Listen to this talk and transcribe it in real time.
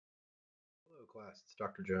Class, it's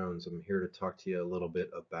Dr. Jones. I'm here to talk to you a little bit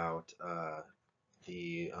about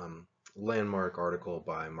the landmark article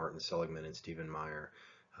by Martin Seligman and Stephen Maier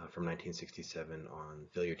from 1967 on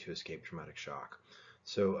failure to escape traumatic shock.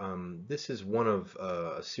 So this is one of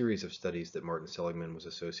a series of studies that Martin Seligman was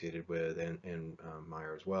associated with and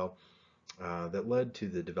Maier as well that led to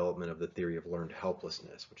the development of the theory of learned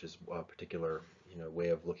helplessness, which is a particular way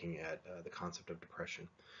of looking at the concept of depression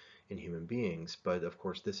in human beings. But of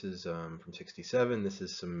course, this is from 67. This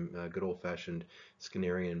is some good old-fashioned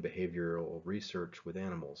Skinnerian behavioral research with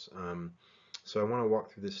animals. So I want to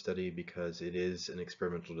walk through this study because it is an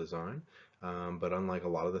experimental design, but unlike a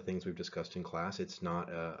lot of the things we've discussed in class, it's not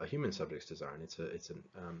a human subject's design. It's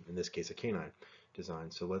in this case, a canine design.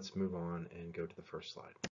 So let's move on and go to the first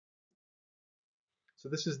slide. So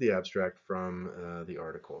this is the abstract from the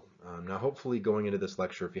article. Now hopefully going into this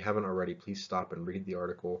lecture, if you haven't already, please stop and read the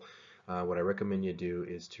article. What I recommend you do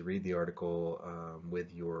is to read the article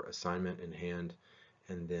with your assignment in hand,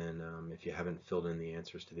 and then if you haven't filled in the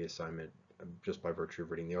answers to the assignment, just by virtue of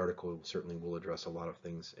reading the article, certainly will address a lot of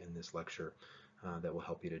things in this lecture that will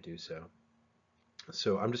help you to do so.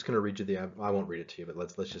 So I'm just going to read you I won't read it to you, but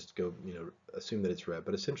let's just go, assume that it's read.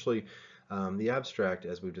 But essentially, the abstract,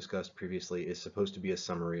 as we've discussed previously, is supposed to be a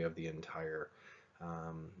summary of the entire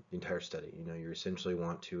study. You essentially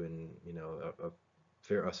want to, in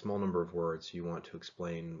a small number of words, you want to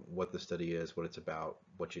explain what the study is, what it's about,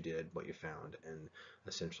 what you did, what you found, and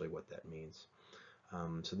essentially what that means.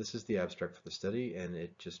 So this is the abstract for the study, and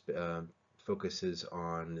it just focuses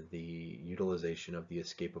on the utilization of the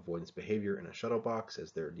escape avoidance behavior in a shuttle box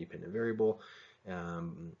as their dependent variable,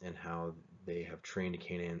 and how they have trained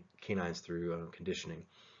canines through conditioning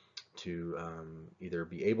to either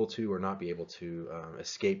be able to or not be able to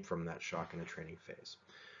escape from that shock in a training phase.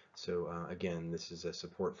 So again, this is a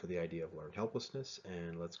support for the idea of learned helplessness,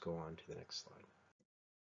 and let's go on to the next slide.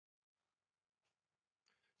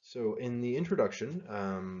 So in the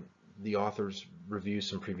introduction, the authors review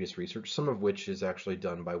some previous research, some of which is actually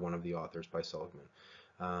done by one of the authors, by Seligman.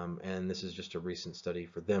 And this is just a recent study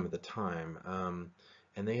for them at the time.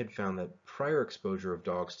 And they had found that prior exposure of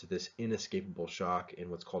dogs to this inescapable shock in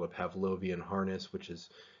what's called a Pavlovian harness, which is,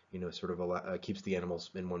 sort of keeps the animals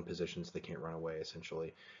in one position so they can't run away,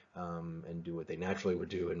 essentially, and do what they naturally would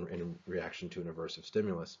do in reaction to an aversive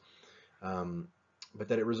stimulus. But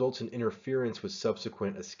that it results in interference with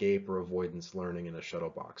subsequent escape or avoidance learning in a shuttle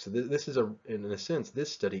box. So this is in a sense, this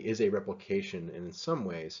study is a replication, and in some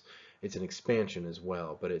ways, it's an expansion as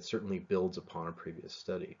well, but it certainly builds upon a previous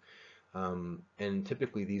study. And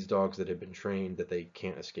typically these dogs that have been trained that they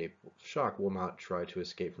can't escape shock will not try to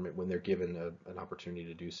escape from it when they're given an opportunity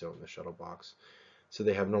to do so in the shuttle box. So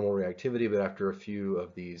they have normal reactivity, but after a few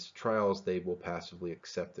of these trials, they will passively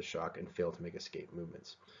accept the shock and fail to make escape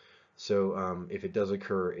movements. So if it does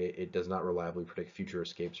occur, it does not reliably predict future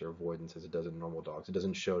escapes or avoidance as it does in normal dogs. It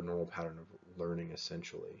doesn't show a normal pattern of learning,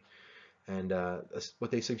 essentially. And what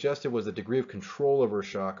they suggested was the degree of control over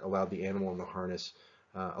shock allowed to the animal in the harness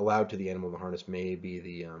may be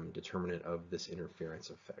the determinant of this interference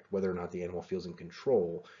effect. Whether or not the animal feels in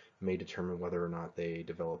control may determine whether or not they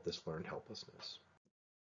develop this learned helplessness.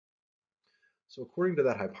 So according to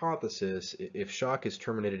that hypothesis, if shock is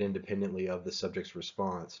terminated independently of the subject's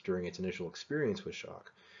response during its initial experience with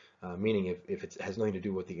shock, meaning if it has nothing to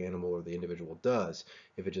do with what the animal or the individual does,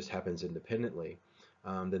 if it just happens independently,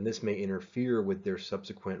 then this may interfere with their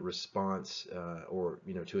subsequent response or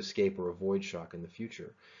to escape or avoid shock in the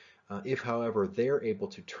future. If, however, they're able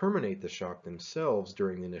to terminate the shock themselves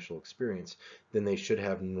during the initial experience, then they should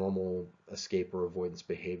have normal escape or avoidance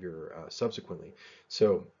behavior subsequently.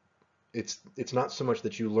 So it's not so much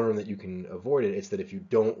that you learn that you can avoid it, it's that if you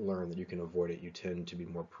don't learn that you can avoid it, you tend to be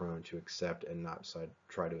more prone to accept and not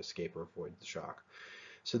try to escape or avoid the shock.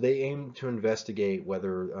 So they aim to investigate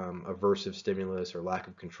whether aversive stimulus or lack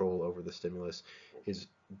of control over the stimulus is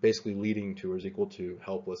basically leading to or is equal to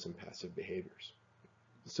helpless and passive behaviors.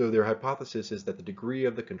 So their hypothesis is that the degree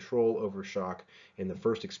of the control over shock in the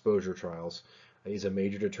first exposure trials is a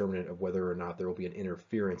major determinant of whether or not there will be an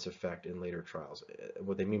interference effect in later trials.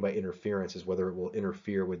 What they mean by interference is whether it will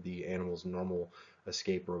interfere with the animal's normal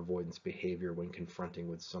escape or avoidance behavior when confronted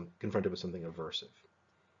with something aversive.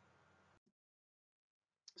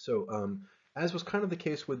 So as was kind of the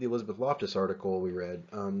case with the Elizabeth Loftus article we read,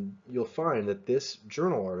 you'll find that this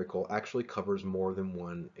journal article actually covers more than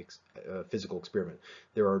one physical experiment.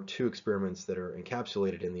 There are two experiments that are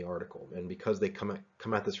encapsulated in the article, and because they come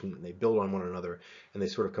at this they build on one another, and they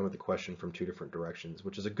sort of come at the question from two different directions,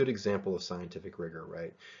 which is a good example of scientific rigor,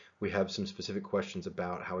 right? we have some specific questions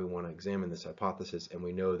about how we want to examine this hypothesis, and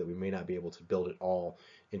we know that we may not be able to build it all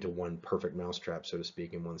into one perfect mousetrap, so to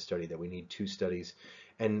speak, in one study, that we need two studies.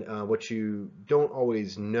 And what you don't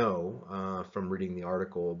always know from reading the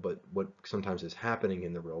article, but what sometimes is happening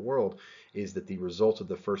in the real world, is that the results of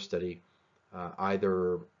the first study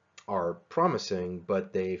either are promising,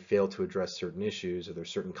 but they fail to address certain issues, or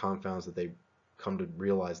there's certain confounds that they come to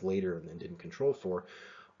realize later and then didn't control for,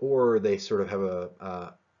 or they sort of have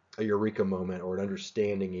a eureka moment or an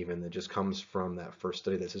understanding even that just comes from that first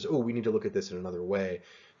study that says, oh, we need to look at this in another way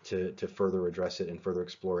to further address it and further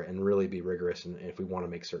explore it and really be rigorous if we want to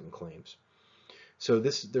make certain claims. So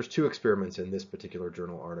there's two experiments in this particular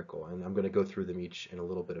journal article, and I'm going to go through them each in a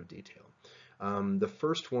little bit of detail. The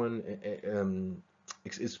first one,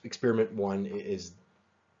 experiment one, is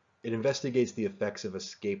it investigates the effects of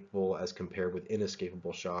escapable as compared with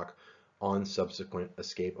inescapable shock on subsequent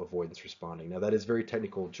escape avoidance responding. Now that is very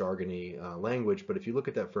technical, jargony language, but if you look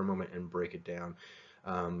at that for a moment and break it down,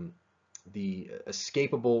 the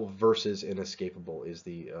escapable versus inescapable is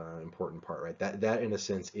the important part, right? That in a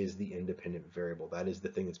sense is the independent variable. That is the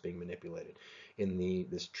thing that's being manipulated. In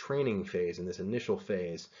this training phase, in this initial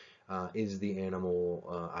phase, is the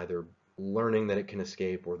animal either learning that it can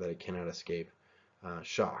escape or that it cannot escape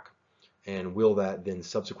shock? And will that then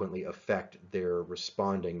subsequently affect their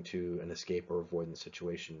responding to an escape or avoidance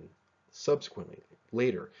situation subsequently,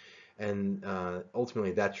 later? And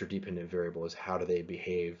ultimately, that's your dependent variable, is how do they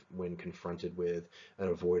behave when confronted with an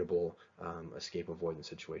avoidable escape avoidance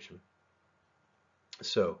situation.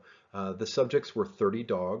 So the subjects were 30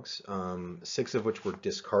 dogs, 6 of which were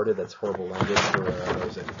discarded. That's horrible language for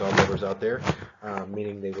those dog lovers out there,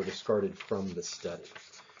 meaning they were discarded from the study.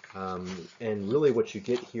 And really what you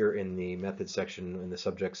get here in the method section, in the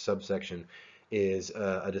subject subsection, is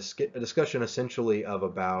a discussion essentially of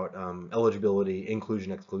about eligibility,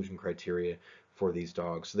 inclusion, exclusion criteria for these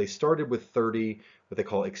dogs. So they started with 30 what they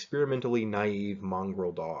call experimentally naive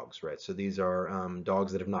mongrel dogs, right? So these are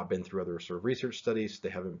dogs that have not been through other sort of research studies. They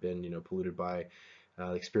haven't been, polluted by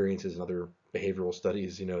experiences and other behavioral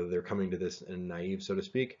studies. They're coming to this in naive, so to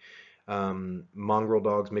speak. Mongrel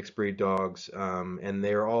dogs, mixed breed dogs, and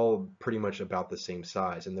they're all pretty much about the same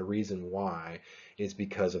size. And the reason why is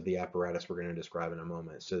because of the apparatus we're going to describe in a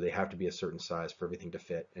moment. So they have to be a certain size for everything to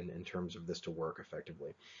fit in terms of this to work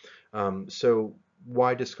effectively. So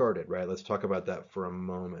why discarded, right? Let's talk about that for a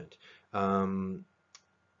moment.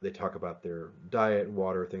 They talk about their diet,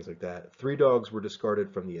 water, things like that. 3 dogs were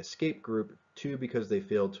discarded from the escape group, 2 because they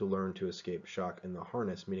failed to learn to escape shock in the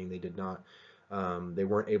harness, meaning they did not they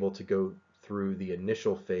weren't able to go through the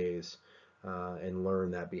initial phase and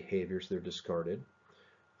learn that behavior, so they're discarded.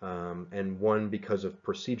 And 1 because of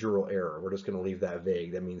procedural error. We're just going to leave that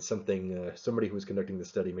vague. That means somebody who was conducting the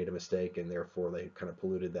study made a mistake, and therefore they kind of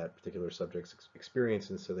polluted that particular subject's experience,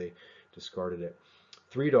 and so they discarded it.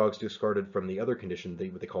 3 dogs discarded from the other condition,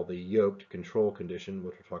 what they call the yoked control condition,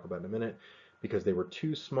 which we'll talk about in a minute, because they were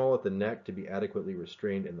too small at the neck to be adequately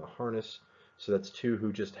restrained in the harness. So that's 2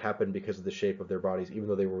 who just happened, because of the shape of their bodies, even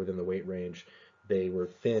though they were within the weight range, they were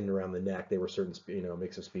thin around the neck. They were certain,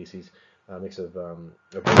 mix of species, mix of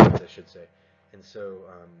breeds, I should say. And so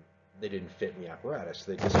they didn't fit in the apparatus.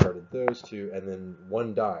 So they discarded those 2, and then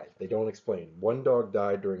 1 died. They don't explain. 1 dog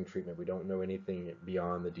died during treatment. We don't know anything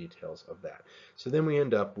beyond the details of that. So then we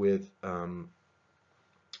end up with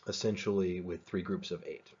essentially with 3 groups of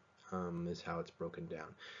 8. Is how it's broken down.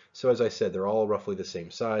 So as I said, they're all roughly the same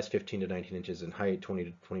size, 15 to 19 inches in height,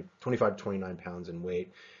 25 to 29 pounds in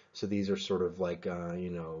weight. So these are sort of like,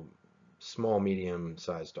 small,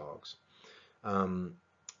 medium-sized dogs.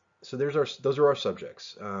 So those are our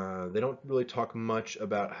subjects. They don't really talk much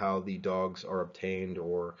about how the dogs are obtained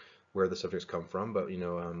or where the subjects come from, but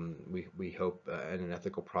we hope in an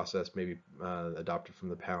ethical process, maybe adopted from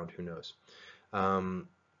the pound, who knows.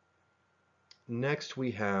 Next,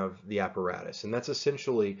 we have the apparatus, and that's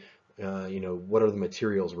essentially, what are the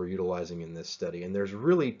materials we're utilizing in this study? And there's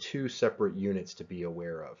really 2 separate units to be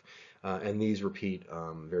aware of, and these repeat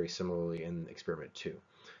very similarly in experiment 2.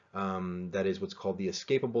 That is what's called the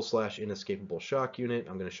escapable/inescapable shock unit.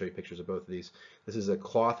 I'm going to show you pictures of both of these. This is a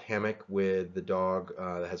cloth hammock with the dog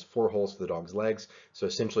that has 4 holes for the dog's legs. So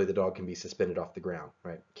essentially the dog can be suspended off the ground,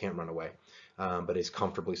 right? Can't run away, but is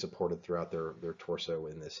comfortably supported throughout their torso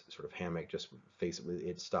in this sort of hammock. Just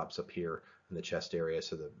it stops up here in the chest area,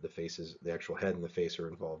 so the actual head and the face are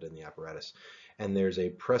involved in the apparatus. And there's a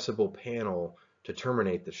pressable panel to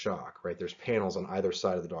terminate the shock, right? There's panels on either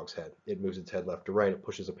side of the dog's head. It moves its head left to right, it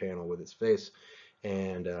pushes a panel with its face,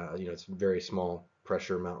 and it's very small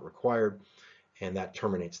pressure amount required, and that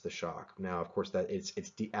terminates the shock. Now, of course, that it's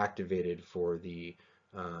deactivated for the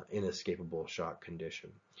inescapable shock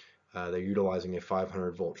condition. They're utilizing a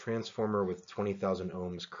 500-volt transformer with 20,000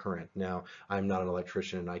 ohms current. Now, I'm not an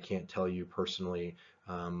electrician, and I can't tell you personally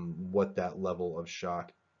what that level of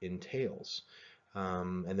shock entails.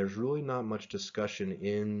 And there's really not much discussion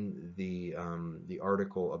in the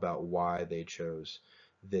article about why they chose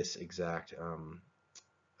this exact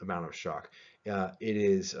amount of shock. It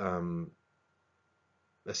is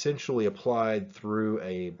essentially applied through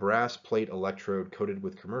a brass plate electrode coated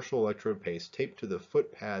with commercial electrode paste taped to the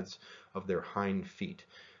foot pads of their hind feet.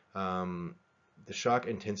 The shock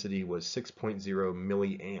intensity was 6.0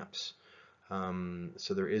 milliamps.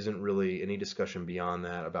 So there isn't really any discussion beyond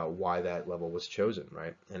that about why that level was chosen,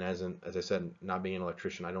 right? And as I said, not being an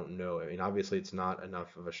electrician, I don't know. I mean, obviously it's not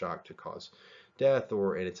enough of a shock to cause death,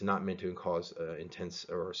 and it's not meant to cause intense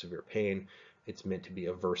or severe pain. It's meant to be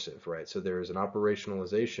aversive, right? So there is an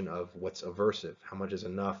operationalization of what's aversive. How much is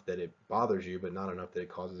enough that it bothers you, but not enough that it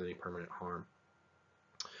causes any permanent harm.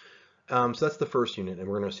 So that's the first unit, and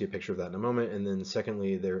we're going to see a picture of that in a moment. And then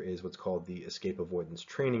secondly, there is what's called the escape avoidance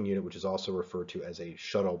training unit, which is also referred to as a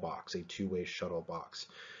shuttle box, a two-way shuttle box.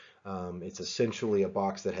 It's essentially a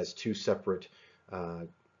box that has two separate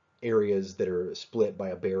areas that are split by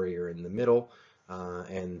a barrier in the middle,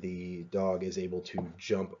 and the dog is able to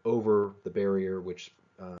jump over the barrier, which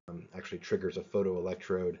actually triggers a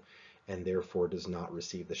photoelectrode and therefore does not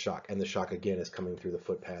receive the shock. And the shock, again, is coming through the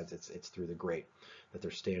foot pads. It's through the grate that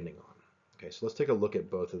they're standing on. Okay, so let's take a look at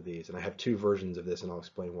both of these. And I have two versions of this, and I'll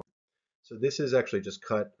explain why. So this is actually just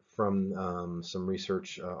cut from some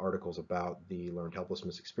research articles about the learned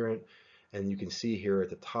helplessness experiment. And you can see here at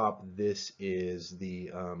the top, this is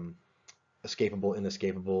the escapable,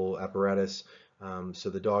 inescapable apparatus. So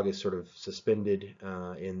the dog is sort of suspended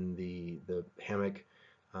in the hammock.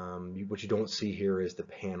 What you don't see here is the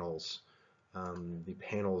panels. The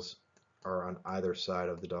panels are on either side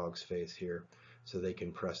of the dog's face here, so they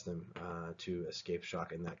can press them to escape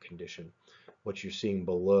shock in that condition. What you're seeing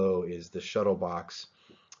below is the shuttle box,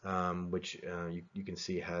 which you can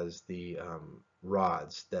see has the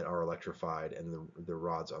rods that are electrified, and the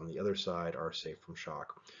rods on the other side are safe from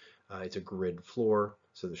shock. It's a grid floor,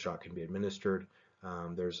 so the shock can be administered.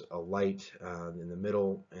 There's a light in the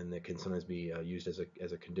middle, and it can sometimes be used as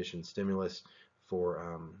a conditioned stimulus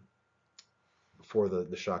for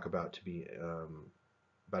the shock about to be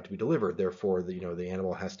delivered. Therefore, the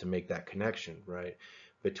animal has to make that connection, right,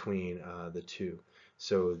 between the two.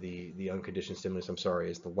 So the unconditioned stimulus, I'm sorry,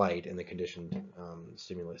 is the light, and the conditioned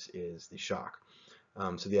stimulus is the shock.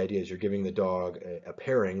 So the idea is you're giving the dog a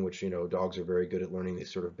pairing, which, dogs are very good at learning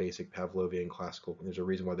these sort of basic Pavlovian classical. There's a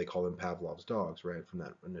reason why they call them Pavlov's dogs, right, from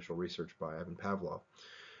that initial research by Ivan Pavlov.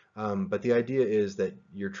 But the idea is that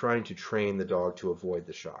you're trying to train the dog to avoid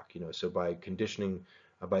the shock. So by conditioning,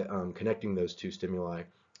 by connecting those two stimuli,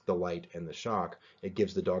 the light and the shock, it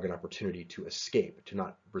gives the dog an opportunity to escape, to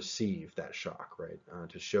not receive that shock, right?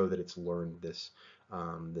 To show that it's learned this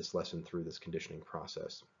lesson through this conditioning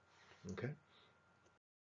process. Okay.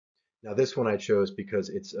 Now this one I chose because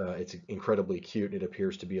it's incredibly cute. It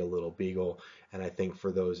appears to be a little beagle, and I think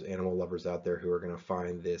for those animal lovers out there who are going to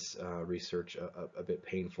find this research a bit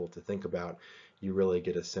painful to think about, you really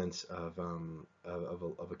get a sense of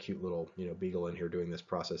a cute little beagle in here doing this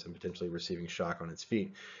process and potentially receiving shock on its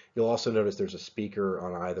feet. You'll also notice there's a speaker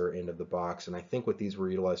on either end of the box, and I think what these were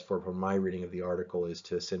utilized for, from my reading of the article, is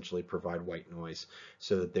to essentially provide white noise,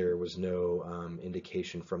 so that there was no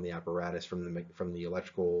indication from the apparatus, from the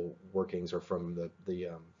electrical workings, or from the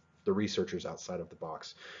researchers outside of the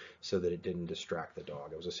box, so that it didn't distract the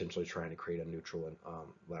dog. It was essentially trying to create a neutral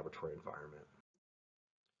laboratory environment.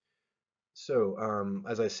 So,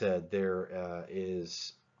 as I said, there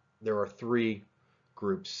are three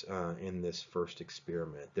groups in this first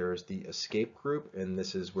experiment. There's the escape group, and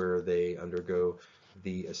this is where they undergo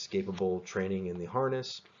the escapable training in the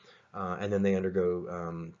harness, and then they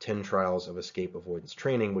undergo 10 trials of escape avoidance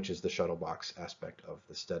training, which is the shuttle box aspect of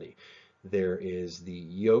the study. There is the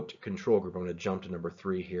yoked control group. I'm going to jump to number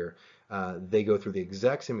 3 here. They go through the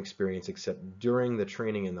exact same experience, except during the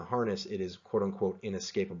training in the harness, it is quote-unquote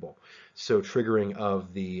inescapable. So triggering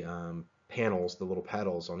of the panels, the little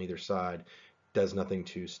paddles on either side, does nothing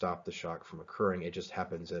to stop the shock from occurring. It just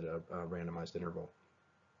happens at a randomized interval.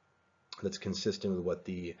 That's consistent with what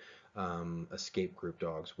the escape group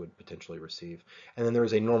dogs would potentially receive. And then there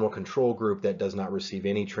is a normal control group that does not receive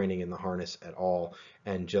any training in the harness at all,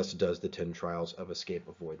 and just does the 10 trials of escape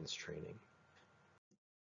avoidance training.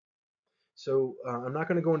 So I'm not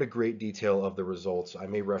going to go into great detail of the results. I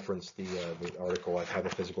may reference the article. I have a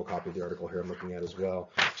physical copy of the article here I'm looking at as well.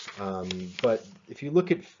 But if you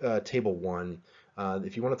look at table 1,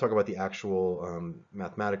 If you want to talk about the actual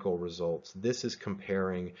mathematical results, this is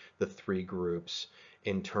comparing the three groups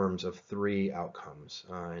in terms of three outcomes.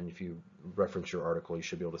 And if you reference your article, you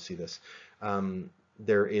should be able to see this.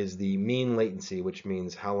 There is the mean latency, which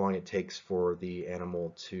means how long it takes for the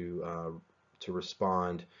animal to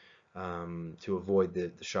respond to avoid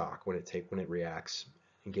the shock when it reacts,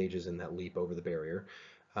 engages in that leap over the barrier.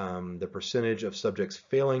 The percentage of subjects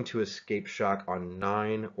failing to escape shock on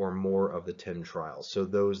 9 or more of the 10 trials. So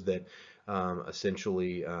those that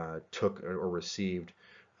essentially took or received,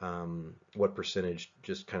 what percentage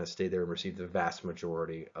just kind of stayed there and received the vast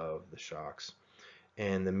majority of the shocks.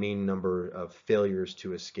 And the mean number of failures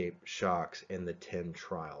to escape shocks in the 10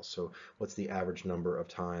 trials. So what's the average number of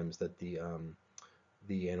times that the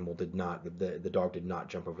animal did not, the dog did not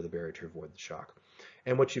jump over the barrier to avoid the shock.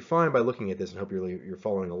 And what you find by looking at this, and hope you're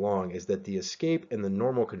following along, is that the escape and the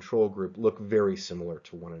normal control group look very similar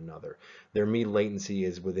to one another. Their mean latency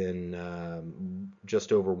is within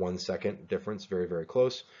just over 1 second difference, very, very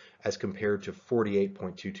close, as compared to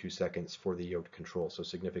 48.22 seconds for the yoked control, so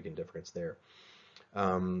significant difference there.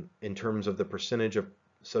 In terms of the percentage of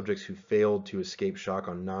subjects who failed to escape shock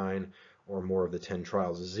on 9 or more of the 10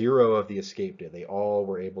 trials, 0 of the escape did. They all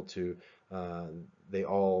were able to, they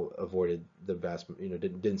all avoided the vast,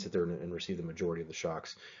 didn't sit there and receive the majority of the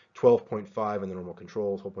shocks. 12.5 in the normal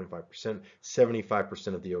control, 12.5%, 75%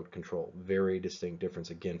 of the yoked control. Very distinct difference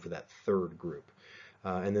again for that third group.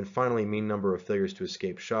 And then finally, mean number of failures to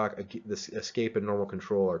escape shock. This escape and normal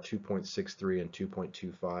control are 2.63 and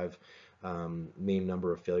 2.25 mean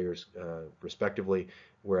number of failures respectively,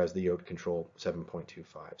 whereas the yoked control 7.25.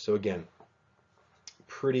 So again,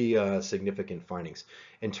 pretty significant findings.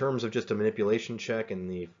 In terms of just a manipulation check and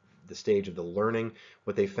the stage of the learning,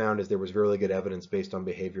 what they found is there was really good evidence based on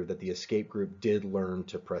behavior that the escape group did learn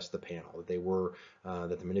to press the panel, that they were,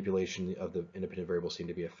 that the manipulation of the independent variables seemed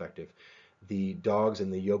to be effective. The dogs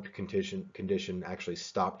in the yoked condition actually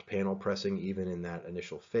stopped panel pressing even in that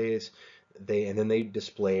initial phase. And then they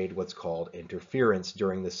displayed what's called interference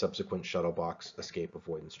during the subsequent shuttle box escape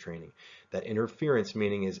avoidance training. That interference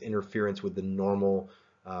meaning is interference with the normal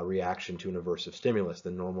reaction to an aversive stimulus,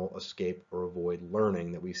 the normal escape or avoid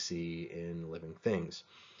learning that we see in living things.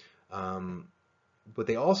 What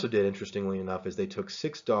they also did, interestingly enough, is they took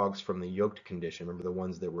 6 dogs from the yoked condition, remember the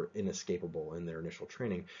ones that were inescapable in their initial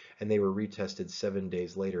training, and they were retested 7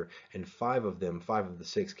 days later, and 5 of the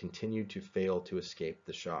 6, continued to fail to escape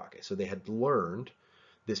the shock. So they had learned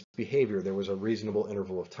this behavior. There was a reasonable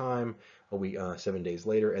interval of time, 7 days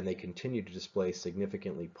later, and they continued to display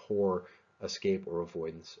significantly poor escape or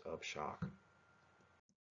avoidance of shock.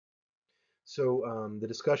 So the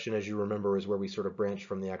discussion, as you remember, is where we sort of branch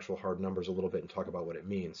from the actual hard numbers a little bit and talk about what it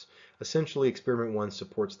means. Essentially, experiment 1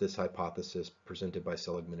 supports this hypothesis presented by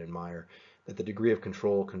Seligman and Maier, that the degree of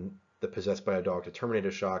control that possessed by a dog to terminate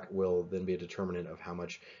a shock will then be a determinant of how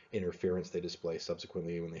much interference they display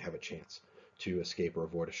subsequently when they have a chance to escape or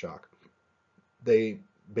avoid a shock. They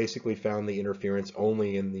basically found the interference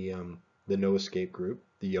only in the no escape group,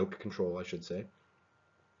 the yoked control, I should say.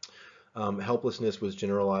 Helplessness was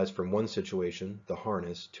generalized from one situation, the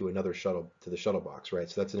harness, to another the shuttle box, right?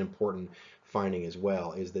 So that's an important finding as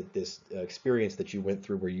well, is that this experience that you went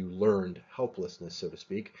through where you learned helplessness, so to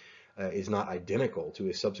speak, is not identical to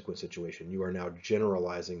a subsequent situation. You are now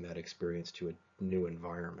generalizing that experience to a new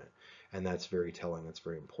environment. And that's very telling. That's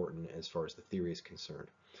very important as far as the theory is concerned.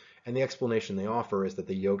 And the explanation they offer is that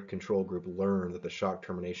the yoked control group learned that the shock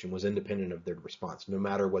termination was independent of their response. No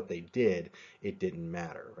matter what they did, it didn't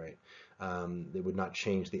matter, right? They would not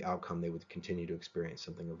change the outcome. They would continue to experience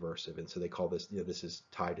something aversive. And so they call this, this is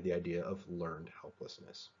tied to the idea of learned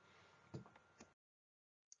helplessness.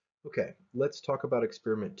 Okay, let's talk about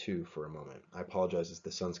experiment 2 for a moment. I apologize as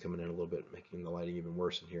the sun's coming in a little bit, making the lighting even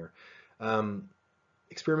worse in here.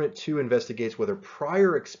 Experiment 2 investigates whether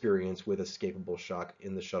prior experience with escapable shock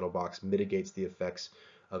in the shuttle box mitigates the effects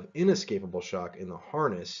of inescapable shock in the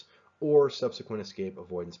harness or subsequent escape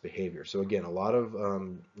avoidance behavior. So again, a lot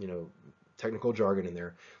of technical jargon in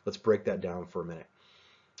there. Let's break that down for a minute.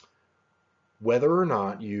 Whether or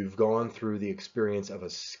not you've gone through the experience of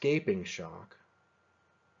escaping shock,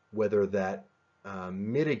 whether that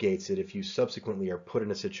mitigates it if you subsequently are put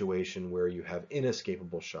in a situation where you have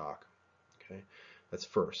inescapable shock. Okay. That's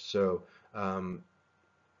first. So,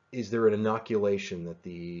 is there an inoculation that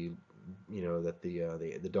the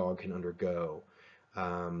dog can undergo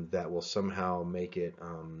that will somehow make it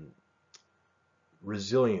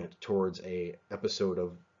resilient towards a episode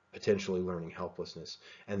of potentially learning helplessness,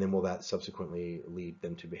 and then will that subsequently lead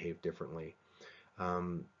them to behave differently?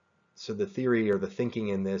 So the theory or the thinking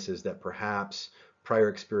in this is that perhaps Prior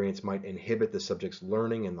experience might inhibit the subject's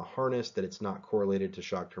learning in the harness, that it's not correlated to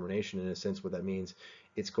shock termination. In a sense, what that means,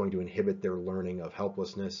 it's going to inhibit their learning of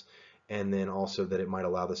helplessness, and then also that it might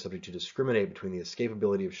allow the subject to discriminate between the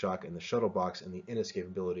escapability of shock in the shuttle box and the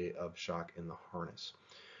inescapability of shock in the harness.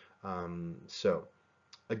 So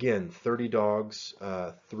again, 30 dogs,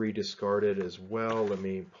 3 discarded as well. Let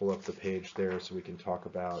me pull up the page there so we can talk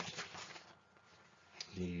about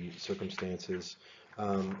the circumstances.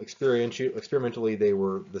 Experimentally, they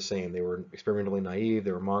were the same. They were experimentally naive.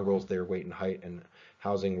 They were mongrels. Their weight and height and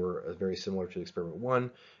housing were very similar to experiment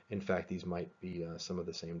 1. In fact, these might be some of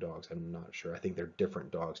the same dogs. I'm not sure. I think they're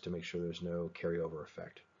different dogs to make sure there's no carryover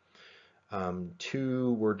effect.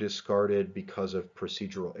 2 were discarded because of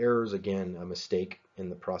procedural errors, again, a mistake in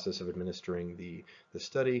the process of administering the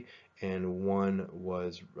study, and 1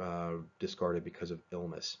 was discarded because of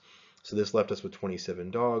illness. So this left us with 27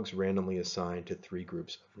 dogs, randomly assigned to 3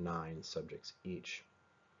 groups of 9 subjects each.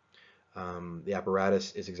 The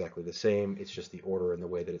apparatus is exactly the same, it's just the order and the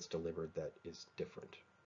way that it's delivered that is different.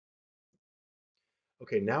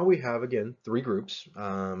 Okay, now we have, again, 3 groups,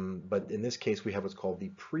 but in this case we have what's called the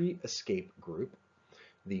pre-escape group,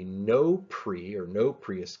 the no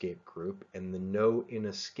pre-escape group, and the no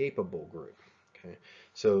inescapable group. Okay,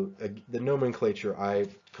 so the nomenclature I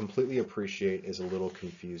completely appreciate is a little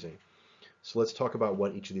confusing. So let's talk about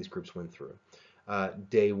what each of these groups went through.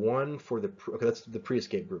 Day 1 for okay, that's the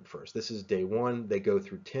pre-escape group first. This is day 1. They go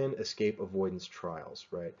through 10 escape avoidance trials,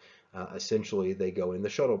 right? Essentially, they go in the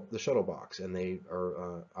shuttle box, and they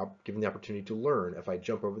are given the opportunity to learn. If I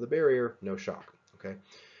jump over the barrier, no shock. Okay.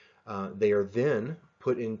 They are then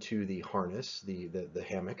put into the harness, the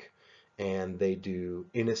hammock, and they do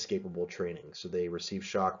inescapable training. So they receive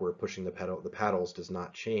shock where pushing the paddles does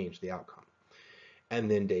not change the outcome. And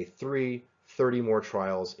then day 3, 30 more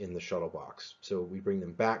trials in the shuttle box. So we bring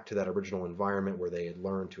them back to that original environment where they had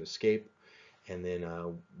learned to escape, and then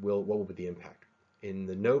what will be the impact? In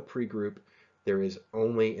the no pre-group, there is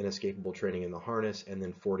only inescapable training in the harness, and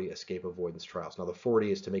then 40 escape avoidance trials. Now the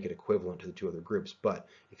 40 is to make it equivalent to the 2 other groups, but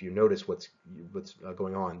if you notice what's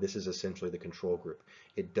going on, this is essentially the control group.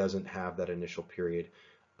 It doesn't have that initial period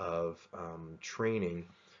of training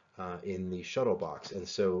in the shuttle box, and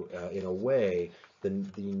so in a way, the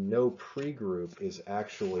no pre-group is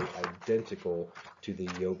actually identical to the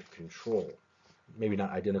yoke control. Maybe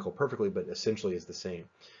not identical perfectly, but essentially is the same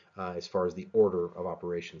as far as the order of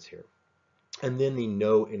operations here. And then the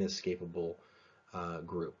no inescapable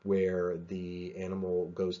group, where the animal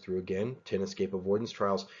goes through, again, 10 escape avoidance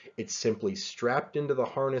trials. It's simply strapped into the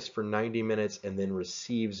harness for 90 minutes and then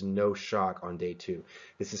receives no shock on day 2.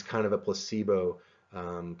 This is kind of a placebo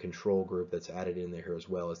control group that's added in there as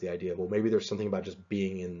well, as the idea of, well, maybe there's something about just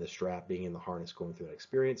being in the strap, being in the harness, going through that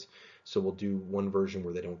experience. So we'll do one version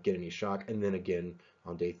where they don't get any shock, and then again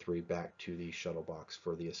on day 3 back to the shuttle box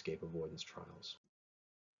for the escape avoidance trials.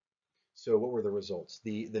 So what were the results?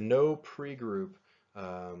 The no pre-group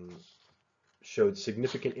showed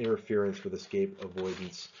significant interference with escape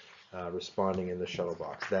avoidance responding in the shuttle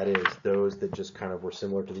box. That is, those that just kind of were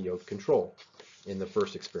similar to the yoke control in the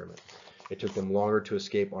first experiment. It took them longer to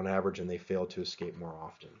escape on average, and they failed to escape more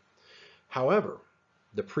often. However,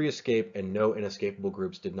 the pre-escape and no inescapable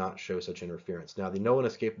groups did not show such interference. Now, the no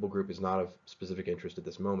inescapable group is not of specific interest at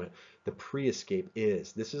this moment. The pre-escape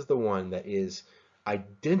is. This is the one that is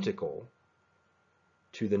identical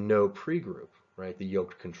to the no pre-group, right? The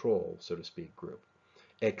yoked control, so to speak, group,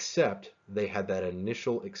 except they had that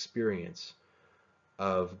initial experience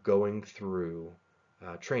of going through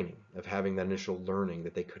training, of having that initial learning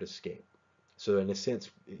that they could escape. So in a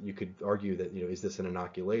sense, you could argue that, is this an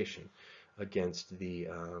inoculation against the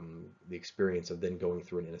experience of then going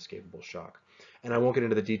through an inescapable shock? And I won't get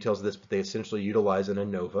into the details of this, but they essentially utilize an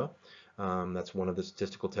ANOVA. That's one of the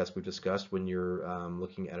statistical tests we've discussed when you're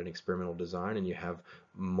looking at an experimental design and you have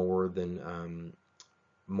more than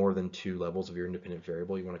 2 levels of your independent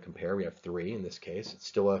variable you want to compare. We have 3 in this case. It's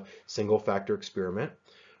still a single factor experiment,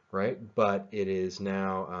 right? But it is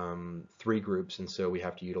now 3 groups, and so we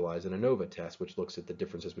have to utilize an ANOVA test, which looks at the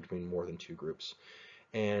differences between more than 2 groups.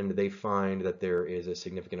 And they find that there is a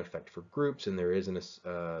significant effect for groups, and there is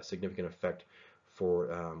a significant effect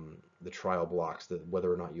for the trial blocks, that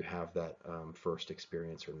whether or not you have that first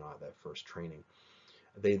experience or not, that first training.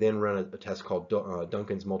 They then run a test called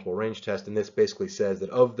Duncan's multiple range test, and this basically says that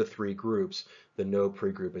of the 3 groups, the no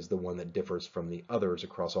pre-group is the one that differs from the others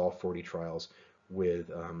across all 40 trials,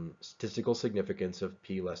 with statistical significance of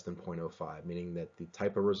p less than 0.05, meaning that the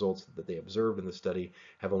type of results that they observed in the study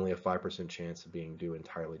have only a 5% chance of being due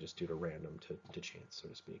entirely just due to random to chance, so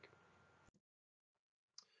to speak.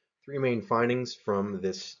 Three main findings from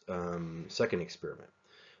this second experiment.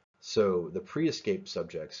 So the pre-escape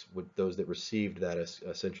subjects, with those that received that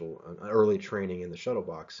essential early training in the shuttle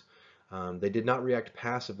box, they did not react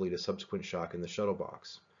passively to subsequent shock in the shuttle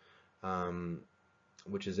box, um,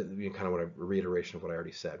 which is kind of a reiteration of what I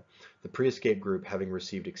already said. The pre-escape group, having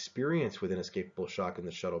received experience with inescapable shock in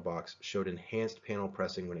the shuttle box, showed enhanced panel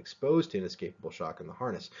pressing when exposed to inescapable shock in the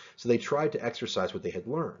harness. So they tried to exercise what they had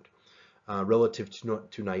learned relative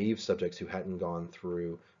to naive subjects who hadn't gone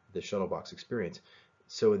through the shuttle box experience.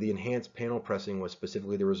 So the enhanced panel pressing was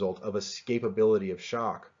specifically the result of escapability of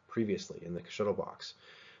shock previously in the shuttle box.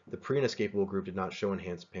 The pre-inescapable group did not show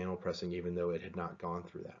enhanced panel pressing even though it had not gone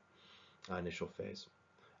through that initial phase.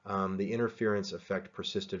 The interference effect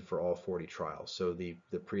persisted for all 40 trials. So the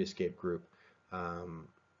pre-escape group, um,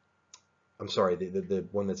 I'm sorry, the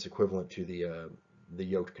one that's equivalent to the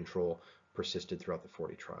yoked control persisted throughout the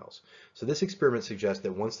 40 trials. So this experiment suggests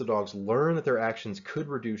that once the dogs learn that their actions could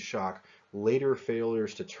reduce shock, later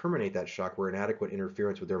failures to terminate that shock were inadequate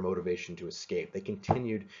interference with their motivation to escape. They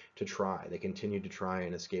continued to try. They continued to try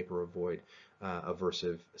and escape or avoid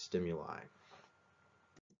aversive stimuli.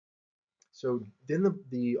 So then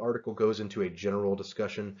the article goes into a general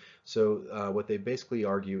discussion. So what they basically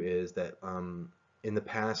argue is that in the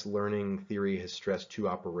past, learning theory has stressed two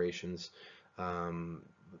operations,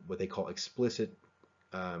 what they call explicit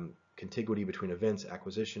contiguity between events,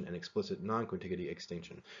 acquisition, and explicit non-contiguity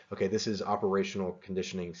extinction. Okay, this is operational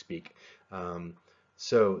conditioning speak.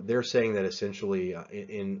 So they're saying that essentially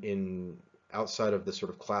in outside of the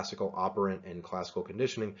sort of classical operant and classical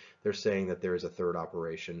conditioning, they're saying that there is a third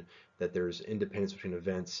operation, that there's independence between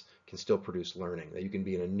events can still produce learning, that you can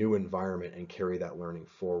be in a new environment and carry that learning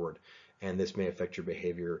forward. And this may affect your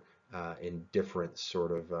behavior in different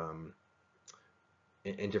sort of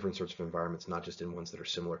in different sorts of environments, not just in ones that are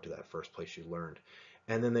similar to that first place you learned.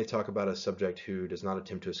 And then they talk about a subject who does not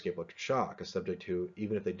attempt to escape electric shock, a subject who,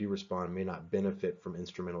 even if they do respond, may not benefit from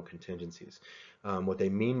instrumental contingencies. What they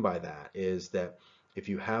mean by that is that if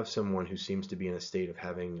you have someone who seems to be in a state of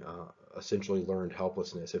having essentially learned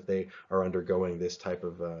helplessness, if they are undergoing this type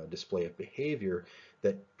of display of behavior,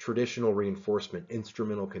 that traditional reinforcement,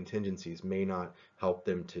 instrumental contingencies may not help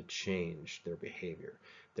them to change their behavior,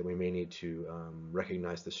 that we may need to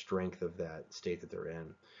recognize the strength of that state that they're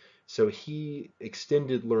in. So he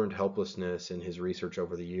extended learned helplessness in his research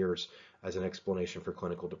over the years as an explanation for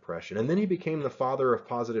clinical depression. And then he became the father of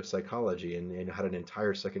positive psychology and had an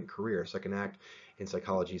entire second career, second act in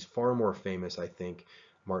psychology. He's far more famous, I think,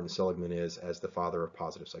 Martin Seligman is, as the father of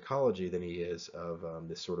positive psychology than he is of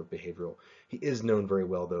this sort of behavioral. He is known very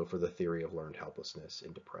well, though, for the theory of learned helplessness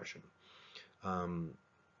in depression.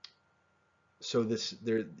 So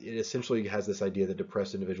it essentially has this idea that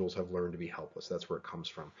depressed individuals have learned to be helpless. That's where it comes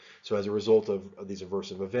from. So as a result of these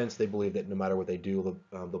aversive events, they believe that no matter what they do,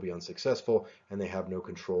 they'll be unsuccessful and they have no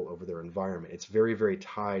control over their environment. It's very, very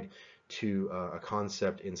tied to a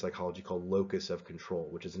concept in psychology called locus of control,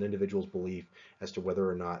 which is an individual's belief as to whether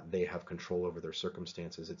or not they have control over their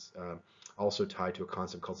circumstances. It's also tied to a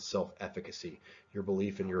concept called self-efficacy, your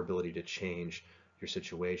belief in your ability to change your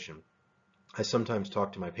situation. I sometimes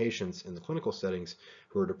talk to my patients in the clinical settings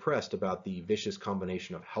who are depressed about the vicious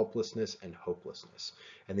combination of helplessness and hopelessness.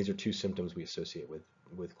 And these are two symptoms we associate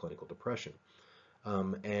with clinical depression.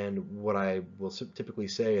 And what I will typically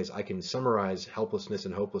say is I can summarize helplessness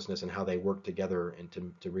and hopelessness and how they work together and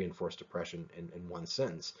to reinforce depression in one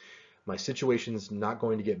sentence. My situation's not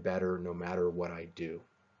going to get better no matter what I do.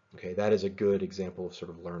 Okay, that is a good example of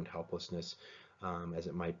sort of learned helplessness, as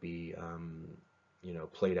it might be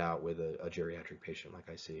played out with a geriatric patient like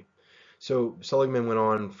I see. So Seligman went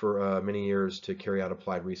on for many years to carry out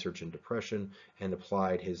applied research in depression and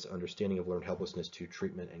applied his understanding of learned helplessness to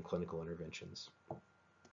treatment and clinical interventions.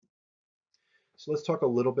 So let's talk a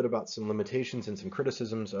little bit about some limitations and some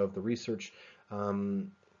criticisms of the research.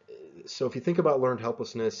 Um, so if you think about learned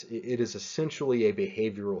helplessness, it is essentially a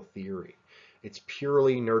behavioral theory. It's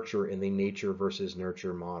purely nurture in the nature versus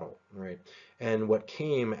nurture model, right? And what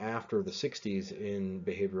came after the 60s in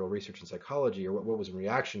behavioral research and psychology, or what was in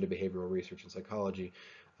reaction to behavioral research and psychology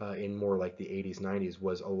in more like the 80s, 90s,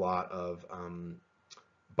 was a lot of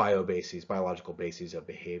biological bases of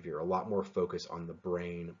behavior, a lot more focus on the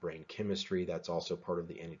brain chemistry. That's also part of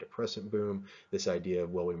the antidepressant boom. This idea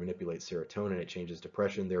of, well, we manipulate serotonin, it changes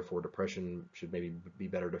depression, therefore depression should maybe be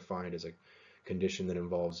better defined as a condition that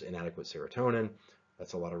involves inadequate serotonin.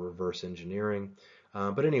 That's a lot of reverse engineering.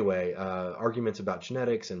 But anyway, arguments about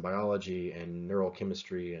genetics and biology and neural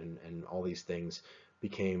chemistry and all these things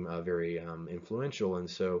became very influential. And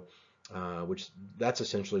so which that's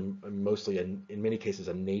essentially mostly, in many cases,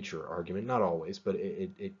 a nature argument. Not always, but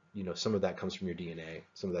some of that comes from your DNA.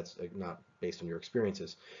 Some of that's not based on your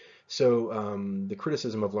experiences. So the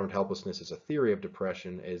criticism of learned helplessness as a theory of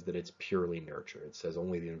depression is that it's purely nurture. It says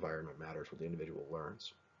only the environment matters what the individual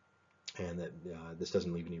learns, and that this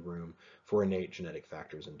doesn't leave any room for innate genetic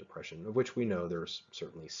factors in depression, of which we know there's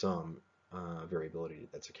certainly some variability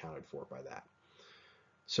that's accounted for by that.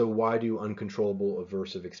 So why do uncontrollable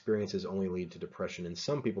aversive experiences only lead to depression in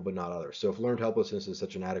some people but not others? So if learned helplessness is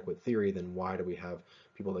such an adequate theory, then why do we have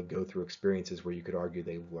people that go through experiences where you could argue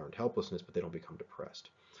they've learned helplessness but they don't become depressed?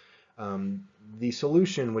 The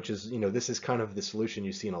solution, which is, this is kind of the solution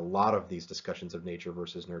you see in a lot of these discussions of nature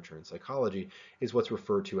versus nurture in psychology, is what's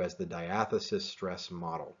referred to as the diathesis stress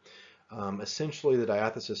model. Essentially, the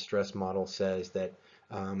diathesis stress model says that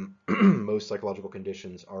most psychological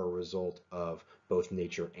conditions are a result of both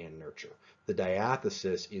nature and nurture. The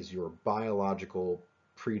diathesis is your biological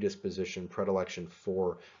predisposition, predilection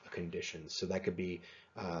for a condition. So that could be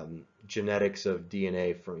genetics of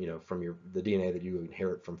DNA from the DNA that you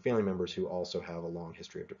inherit from family members who also have a long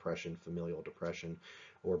history of depression, familial depression,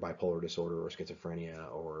 or bipolar disorder, or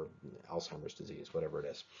schizophrenia, or Alzheimer's disease, whatever it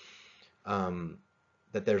is.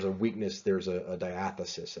 That there's a weakness, there's a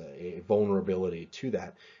diathesis, a vulnerability to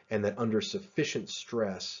that, and that under sufficient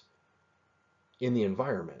stress in the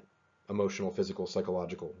environment, emotional, physical,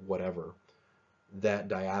 psychological, whatever, that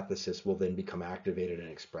diathesis will then become activated and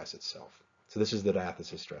express itself. So this is the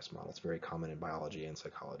diathesis stress model. It's very common in biology and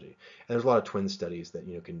psychology. And there's a lot of twin studies that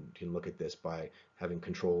can look at this by having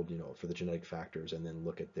controlled for the genetic factors, and then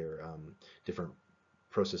look at their different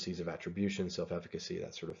processes of attribution, self-efficacy,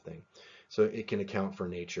 that sort of thing. So it can account for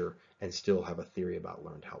nature and still have a theory about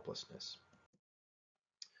learned helplessness.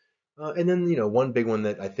 And then, one big one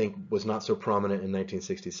that I think was not so prominent in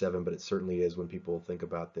 1967, but it certainly is when people think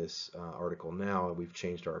about this article now. We've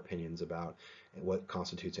changed our opinions about what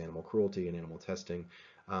constitutes animal cruelty and animal testing.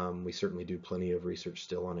 We certainly do plenty of research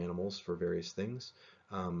still on animals for various things.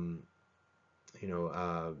 You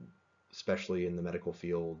know, especially in the medical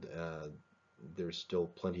field, there's still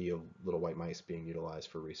plenty of little white mice being utilized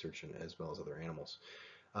for research, and as well as other animals.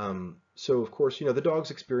 So of course, the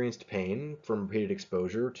dogs experienced pain from repeated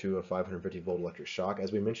exposure to a 550-volt electric shock.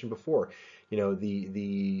 As we mentioned before,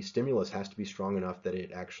 the stimulus has to be strong enough that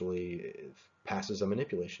it actually passes a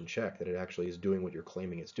manipulation check, that it actually is doing what you're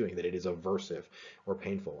claiming it's doing, that it is aversive or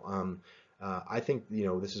painful. I think,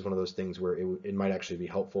 this is one of those things where it might actually be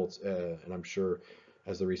helpful, and I'm sure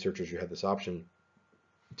as the researchers you have this option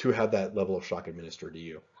to have that level of shock administered to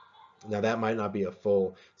you. Now that might not be a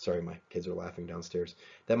full, sorry, my kids are laughing downstairs.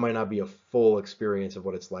 That might not be a full experience of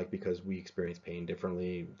what it's like, because we experience pain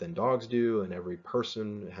differently than dogs do, and every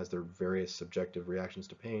person has their various subjective reactions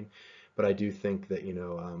to pain. But I do think that,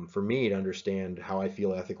 for me to understand how I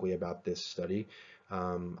feel ethically about this study,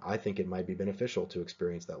 I think it might be beneficial to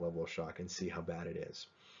experience that level of shock and see how bad it is.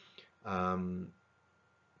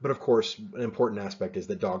 But of course, an important aspect is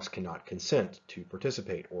that dogs cannot consent to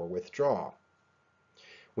participate or withdraw.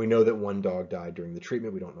 We know that one dog died during the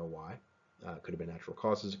treatment. We don't know why. It could have been natural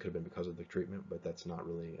causes. It could have been because of the treatment, but that's not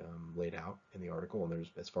really laid out in the article. And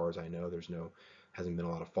as far as I know, hasn't been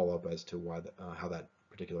a lot of follow-up as to why how that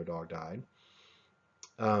particular dog died.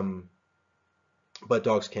 But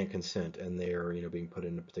dogs can't consent, and they are, being put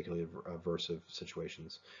in particularly aversive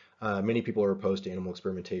situations. Many people are opposed to animal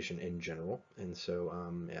experimentation in general, and so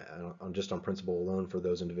just on principle alone, for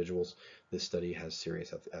those individuals, this study has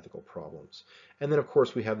serious ethical problems. And then, of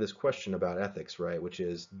course, we have this question about ethics, right? Which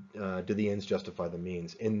is, do the ends justify the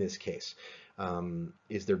means in this case?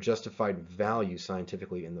 Is there justified value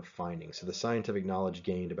scientifically in the findings? So the scientific knowledge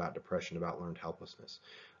gained about depression, about learned helplessness.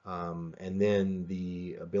 And then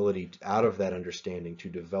the ability out of that understanding to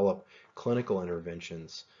develop clinical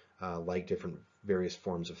interventions like different various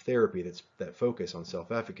forms of therapy that focus on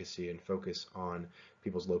self-efficacy and focus on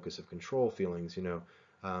people's locus of control feelings,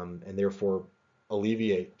 and therefore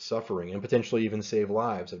alleviate suffering and potentially even save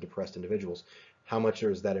lives of depressed individuals. How much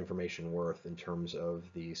is that information worth in terms of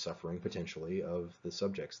the suffering potentially of the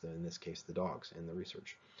subjects, in this case the dogs, in the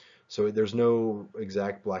research? So there's no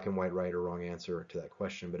exact black and white, right or wrong answer to that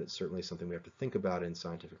question, but it's certainly something we have to think about in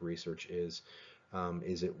scientific research is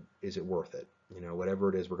it worth it? Whatever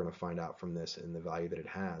it is we're going to find out from this and the value that it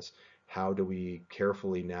has, how do we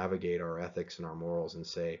carefully navigate our ethics and our morals and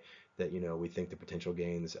say that, we think the potential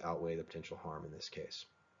gains outweigh the potential harm in this case?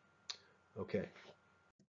 Okay.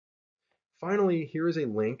 Finally, here is a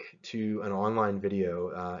link to an online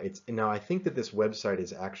video. Now I think that this website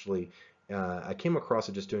is actually, I came across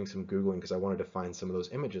it just doing some Googling because I wanted to find some of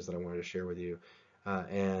those images that I wanted to share with you.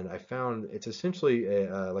 And I found it's essentially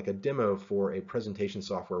like a demo for a presentation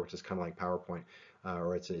software, which is kind of like PowerPoint,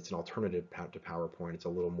 or it's an alternative to PowerPoint. It's a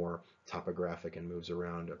little more topographic and moves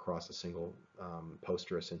around across a single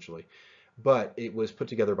poster essentially. But it was put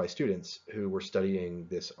together by students who were studying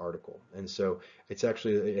this article, and so it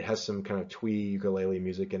has some kind of twee ukulele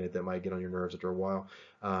music in it that might get on your nerves after a while.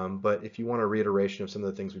 But if you want a reiteration of some of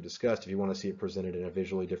the things we discussed, if you want to see it presented in a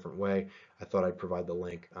visually different way, I thought I'd provide the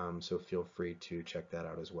link, so feel free to check that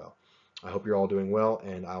out as well. I hope you're all doing well,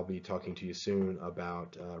 and I'll be talking to you soon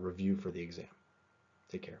about review for the exam.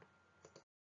 Take care.